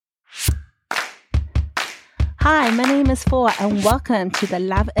Hi, my name is Four, and welcome to the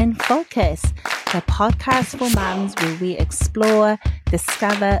Love in Focus, the podcast for mums where we explore,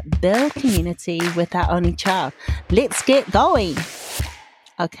 discover, build community with our only child. Let's get going.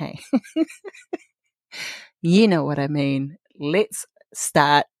 Okay. You know what I mean. Let's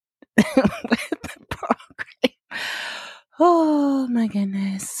start with the program. Oh my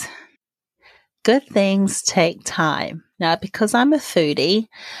goodness. Good things take time. Now, because I'm a foodie,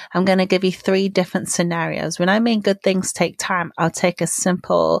 I'm going to give you 3 different scenarios. When I mean good things take time, I'll take a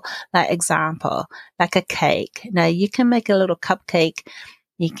simple example, like a cake. Now, you can make a little cupcake.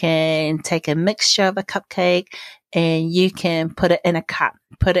 You can take a mixture of a cupcake and you can put it in a cup,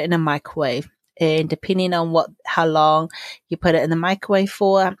 put it in a microwave. And depending on how long you put it in the microwave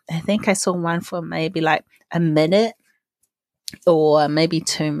for, I think I saw one for maybe like a minute or maybe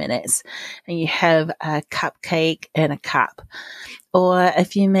 2 minutes, and you have a cupcake in a cup. Or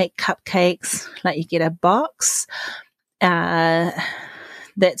if you make cupcakes, like you get a box that's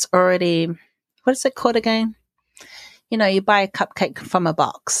already, what is it called again? You know, you buy a cupcake from a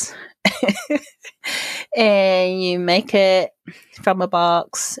box and you make it from a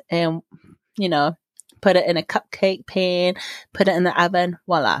box and, you know, put it in a cupcake pan, put it in the oven,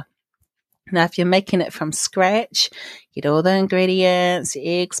 voila. Now, if you're making it from scratch, get all the ingredients,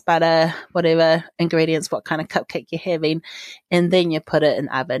 eggs, butter, whatever ingredients, what kind of cupcake you're having, and then you put it in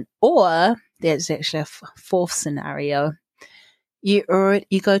the oven. Or there's actually a fourth scenario. You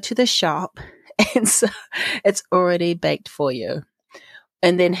go to the shop, and so it's already baked for you.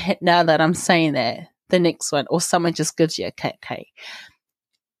 And then now that I'm saying that, the next one, or someone just gives you a cupcake.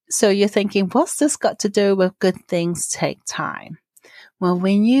 So you're thinking, what's this got to do with good things take time? Well,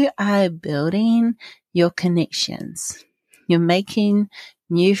 when you are building your connections, you're making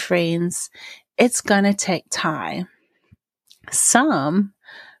new friends, it's going to take time. Some,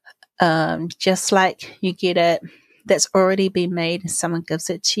 just like you get it that's already been made and someone gives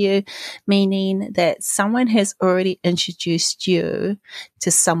it to you, meaning that someone has already introduced you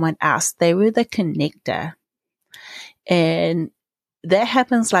to someone else. They were the connector. And that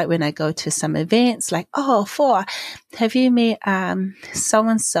happens like when I go to some events, like, oh, Four, have you met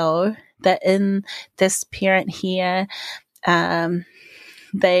so-and-so that in this parent here,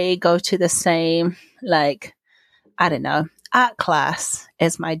 they go to the same, like, I don't know, art class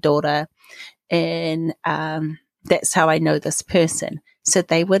as my daughter. And that's how I know this person. So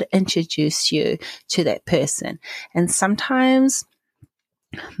they would introduce you to that person. And sometimes,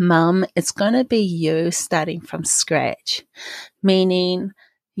 Mum, it's going to be you starting from scratch, meaning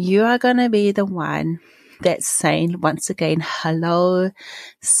you are going to be the one that's saying, once again, hello,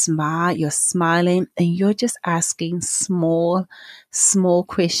 smile, you're smiling, and you're just asking small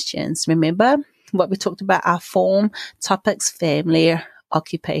questions. Remember what we talked about, our form topics: family,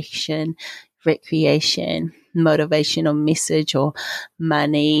 occupation, recreation, motivational message, or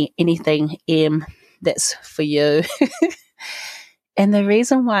money, anything that's for you. And the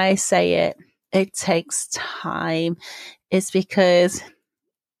reason why I say it takes time is because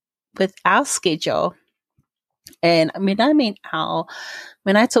with our schedule, and when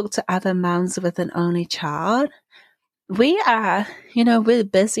I talk to other moms with an only child, we are, we're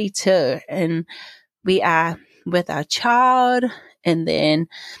busy too. And we are with our child. And then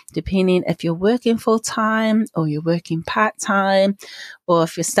depending if you're working full time or you're working part time, or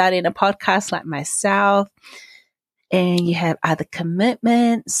if you're starting a podcast like myself, and you have other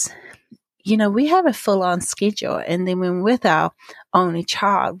commitments, we have a full-on schedule. And then when with our only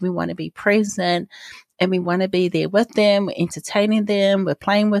child, we want to be present and we want to be there with them. We're entertaining them. We're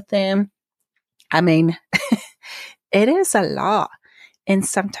playing with them. I mean, it is a lot. And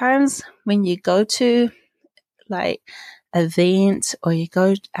sometimes when you go to like event or you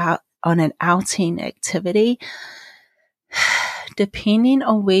go out on an outing activity, depending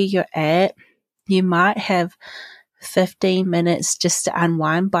on where you're at, you might have 15 minutes just to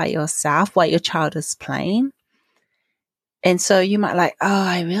unwind by yourself while your child is playing. And so you might like, oh,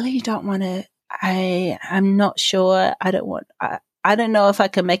 I really don't want to, I'm not sure. I don't know if I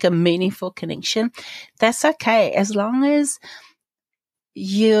can make a meaningful connection. That's okay. As long as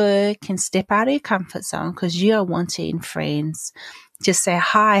you can step out of your comfort zone because you are wanting friends. Just say,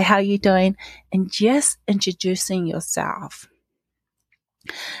 hi, how you doing? And just introducing yourself.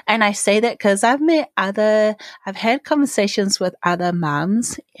 And I say that because I've had conversations with other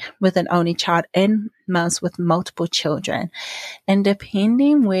mums with an only child and mums with multiple children. And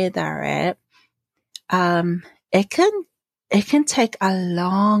depending where they're at, it can take a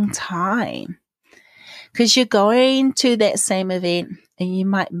long time because you're going to that same event and you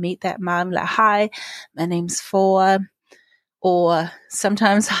might meet that mom like, hi, my name's Four, or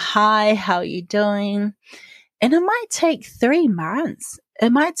sometimes, hi, how are you doing? And it might take 3 months.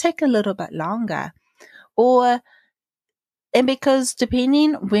 It might take a little bit longer. And because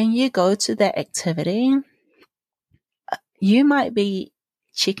depending when you go to that activity, you might be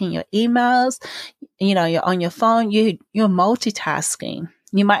checking your emails, you're on your phone, you're multitasking.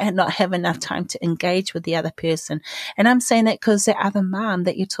 You might not have enough time to engage with the other person. And I'm saying that because the other mom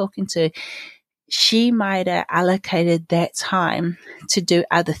that you're talking to, she might have allocated that time to do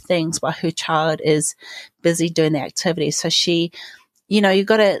other things while her child is busy doing the activity. So she, you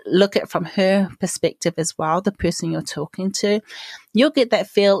got to look at it from her perspective as well, the person you're talking to. You'll get that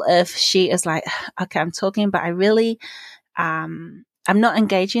feel if she is like, okay, I'm talking, but I really, I'm not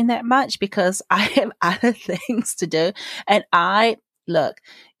engaging that much because I have other things to do. And look,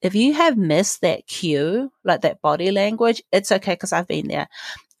 if you have missed that cue, like that body language, it's okay because I've been there.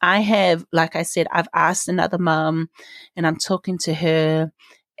 I have, like I said, I've asked another mom and I'm talking to her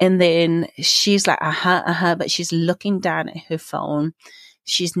and then she's like, but she's looking down at her phone.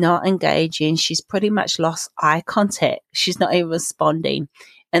 She's not engaging. She's pretty much lost eye contact. She's not even responding.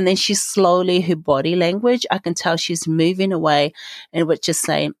 And then she's slowly, her body language, I can tell she's moving away and which is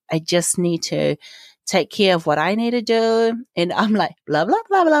saying, I just need to take care of what I need to do. And I'm like, blah, blah,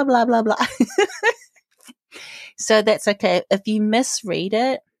 blah, blah, blah, blah, blah. So that's okay. If you misread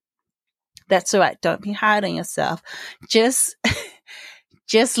it, that's all right. Don't be hard on yourself. Just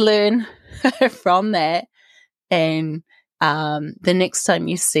learn from that. And the next time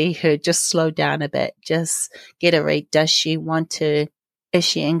you see her, just slow down a bit. Just get a read. Does she want to? Is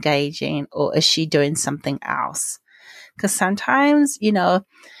she engaging or is she doing something else? Because sometimes, it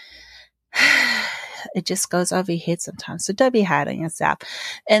just goes over your head sometimes. So don't be hard on yourself.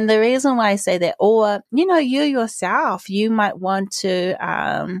 And the reason why I say that, or, you yourself, you might want to,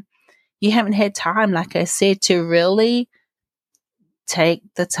 you haven't had time, like I said, to really take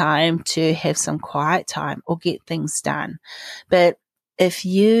the time to have some quiet time or get things done. But if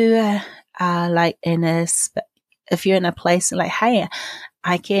you are like if you're in a place like, hey,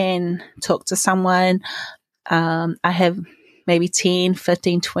 I can talk to someone. I have maybe 10,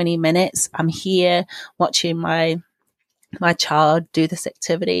 15, 20 minutes. I'm here watching my child do this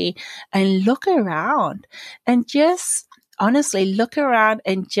activity and look around and just honestly look around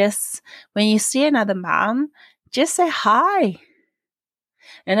and just when you see another mom, just say hi.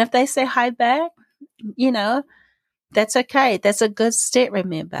 And if they say hi back, that's okay. That's a good step,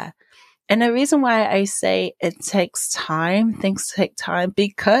 remember. And the reason why I say it takes time, things take time,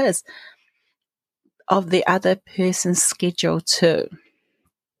 because of the other person's schedule too.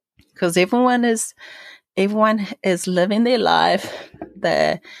 Because everyone is living their life,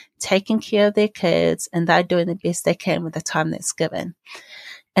 they're taking care of their kids, and they're doing the best they can with the time that's given.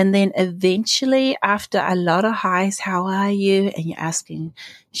 And then eventually, after a lot of highs, how are you? And you're asking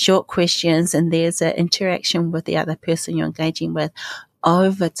short questions, and there's an interaction with the other person you're engaging with.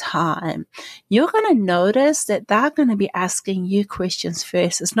 Over time, you're going to notice that they're going to be asking you questions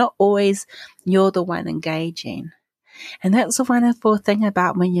first. It's not always you're the one engaging. And that's the wonderful thing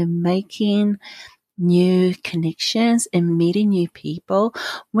about when you're making new connections and meeting new people.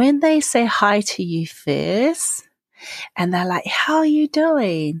 When they say hi to you first, and they're like, how are you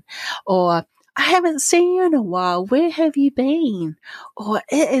doing? Or I haven't seen you in a while. Where have you been? Or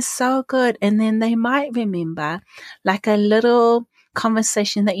it is so good. And then they might remember like a little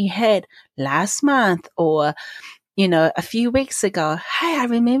conversation that you had last month or, a few weeks ago. Hey, I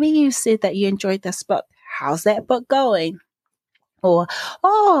remember you said that you enjoyed this book. How's that book going? Or,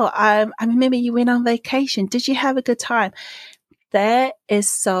 I remember you went on vacation. Did you have a good time? That is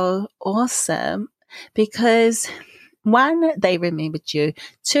so awesome because 1, they remembered you.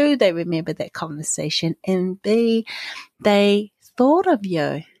 2, they remembered that conversation. And B, they thought of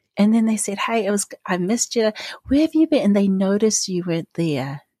you. And then they said, hey, I missed you. Where have you been? And they noticed you weren't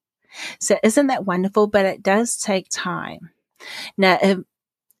there. So isn't that wonderful? But it does take time. Now,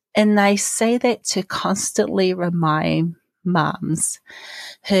 and I say that to constantly remind moms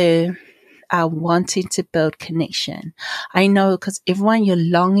who are wanting to build connection. I know because everyone, you're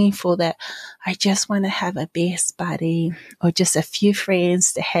longing for that. I just want to have a best buddy or just a few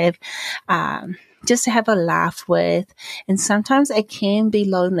friends to have, just to have a laugh with. And sometimes it can be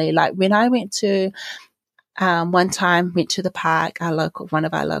lonely. Like when I went to, one time went to the park, one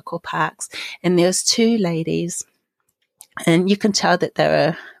of our local parks, and there was 2 ladies. And you can tell that they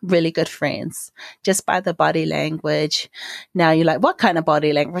were really good friends just by the body language. Now you're like, what kind of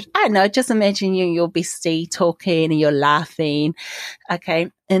body language? I don't know. Just imagine you'll be talking and you're laughing. Okay.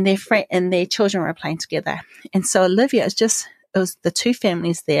 And their children were playing together. And so Olivia, it was the 2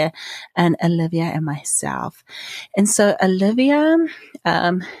 families there and Olivia and myself. And so Olivia,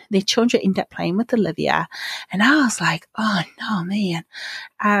 their children end up playing with Olivia. And I was like, oh no, man,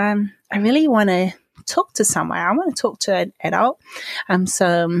 I really want to talk to someone. I want to talk to an adult,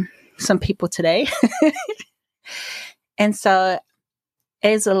 some people today. And so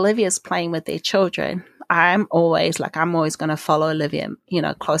as Olivia's playing with their children, I'm always going to follow Olivia,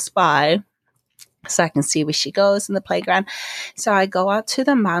 close by, so I can see where she goes in the playground. So I go out to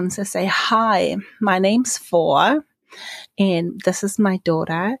the mums and say, hi, my name's Four, and this is my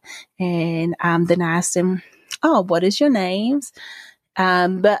daughter. And then I ask them, oh, what is your names?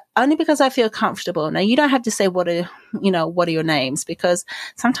 But only because I feel comfortable. Now, you don't have to say what are your names, because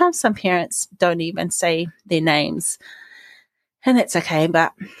sometimes some parents don't even say their names. And that's okay.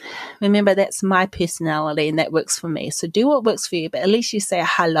 But remember, that's my personality and that works for me. So do what works for you, but at least you say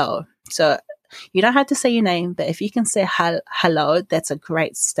hello. So you don't have to say your name, but if you can say hello, that's a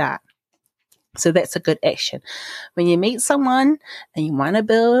great start. So that's a good action. When you meet someone and you want to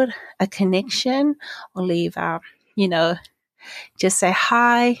build a connection or leave out, just say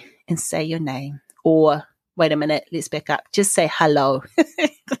hi and say your name. Or wait a minute, let's back up. Just say hello.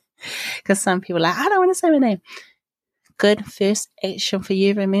 Because some people are like, I don't want to say my name. Good first action for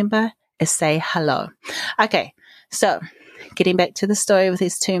you, remember, is say hello. Okay, so getting back to the story with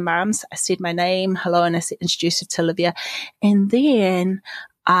these two mums, I said my name, hello, and I said introduce her to Olivia. And then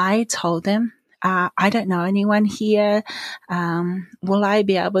I told them, I don't know anyone here. Will I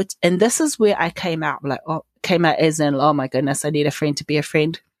be able to? And this is where I came out as in, oh my goodness, I need a friend to be a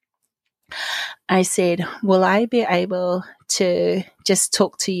friend. I said, will I be able to just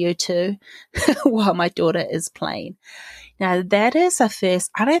talk to you two while my daughter is playing? Now, that is a first.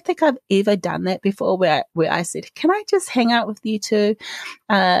 I don't think I've ever done that before where I said, can I just hang out with you two,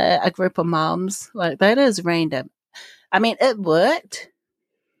 a group of moms? Like, that is random. I mean, it worked.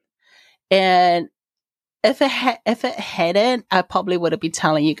 And if it hadn't, I probably would have been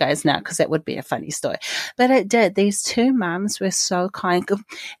telling you guys now, because that would be a funny story. But it did. These two mums were so kind.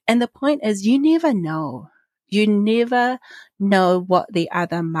 And the point is, you never know. You never know what the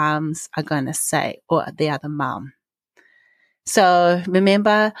other mums are going to say, or the other mum. So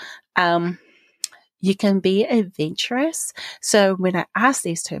remember, you can be adventurous. So when I asked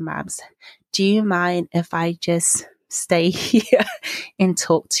these two mums, do you mind if I just stay here and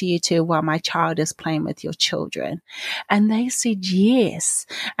talk to you two while my child is playing with your children? And they said yes.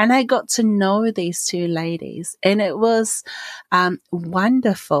 And I got to know these two ladies, and it was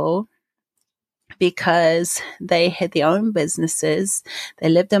wonderful, because they had their own businesses. They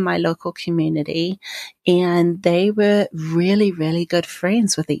lived in my local community, and they were really, really good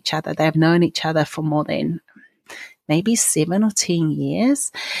friends with each other. They've known each other for more than maybe 7 or 10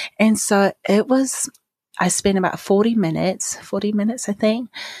 years. And so I spent about 40 minutes, I think,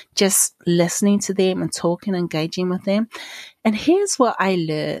 just listening to them and talking, engaging with them. And here's what I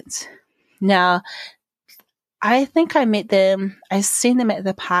learned. Now, I think I've seen them at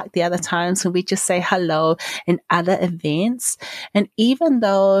the park the other times when we just say hello in other events. And even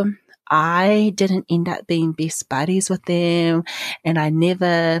though I didn't end up being best buddies with them, and they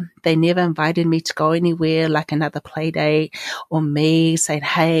never invited me to go anywhere, like another play date, or me saying,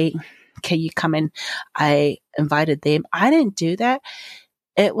 hey, can you come in? I invited them. I didn't do that.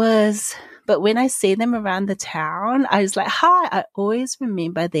 But when I see them around the town, I was like, hi, I always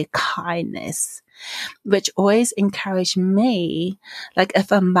remember their kindness, which always encouraged me. Like,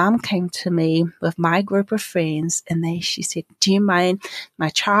 if a mum came to me with my group of friends and she said, do you mind, my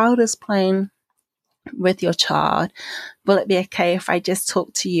child is playing with your child, will it be okay if I just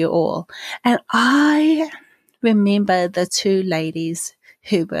talk to you all? And I remember the two ladies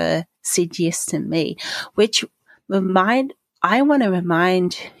who said yes to me, which I want to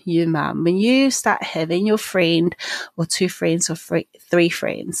remind you, Mum, when you start having your friend or two friends or three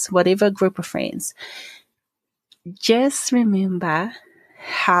friends, whatever group of friends, just remember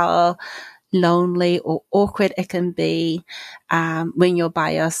how lonely or awkward it can be when you're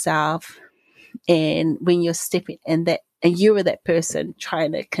by yourself, and when you're stepping in that, and you were that person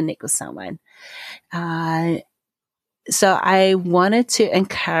trying to connect with someone. So I wanted to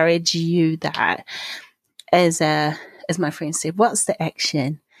encourage you that, as my friend said, what's the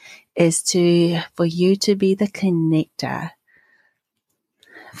action? Is for you to be the connector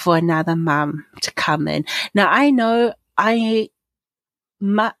for another mum to come in. Now, I know I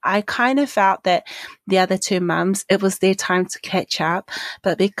kind of felt that the other two mums, it was their time to catch up,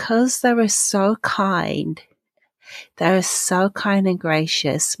 but because they were so kind and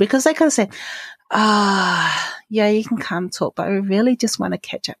gracious, because they could have said, yeah, you can come talk, but we really just want to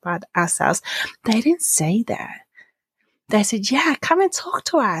catch up by ourselves. They didn't say that. they said, yeah, come and talk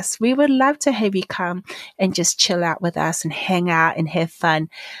to us. We would love to have you come and just chill out with us and hang out and have fun.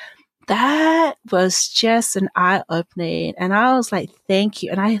 That was just an eye-opening. And I was like, thank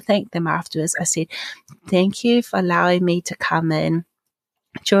you. And I thanked them afterwards. I said, thank you for allowing me to come in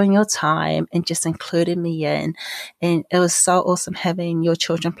during your time and just including me in. And it was so awesome having your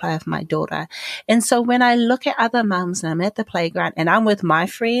children play with my daughter. And so when I look at other mums and I'm at the playground and I'm with my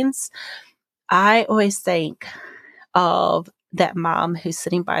friends, I always think of that mom who's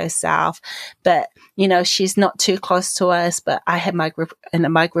sitting by herself, but she's not too close to us. But I had my group, and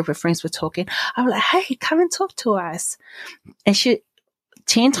my group of friends were talking. I was like, hey, come and talk to us. And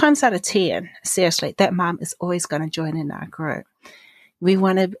 10 times out of 10, seriously, that mom is always going to join in our group. We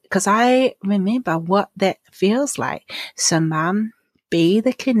want to, because I remember what that feels like. So mom, be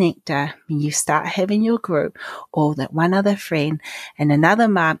the connector when you start having your group, or that one other friend and another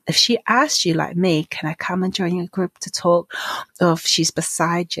mom. If she asks you, like me, can I come and join your group to talk? Or if she's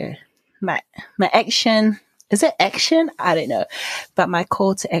beside you, my action, is it action? I don't know. But my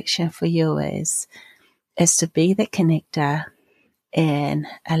call to action for you is to be that connector and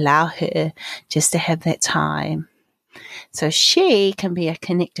allow her just to have that time. So she can be a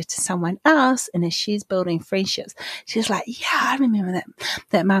connector to someone else. And as she's building friendships, she's like, yeah, I remember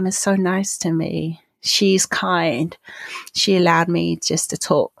that mom is so nice to me. She's kind. She allowed me just to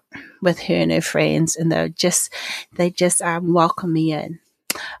talk with her and her friends, and they just welcome me in.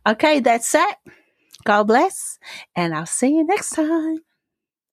 Okay, that's it. God bless. And I'll see you next time.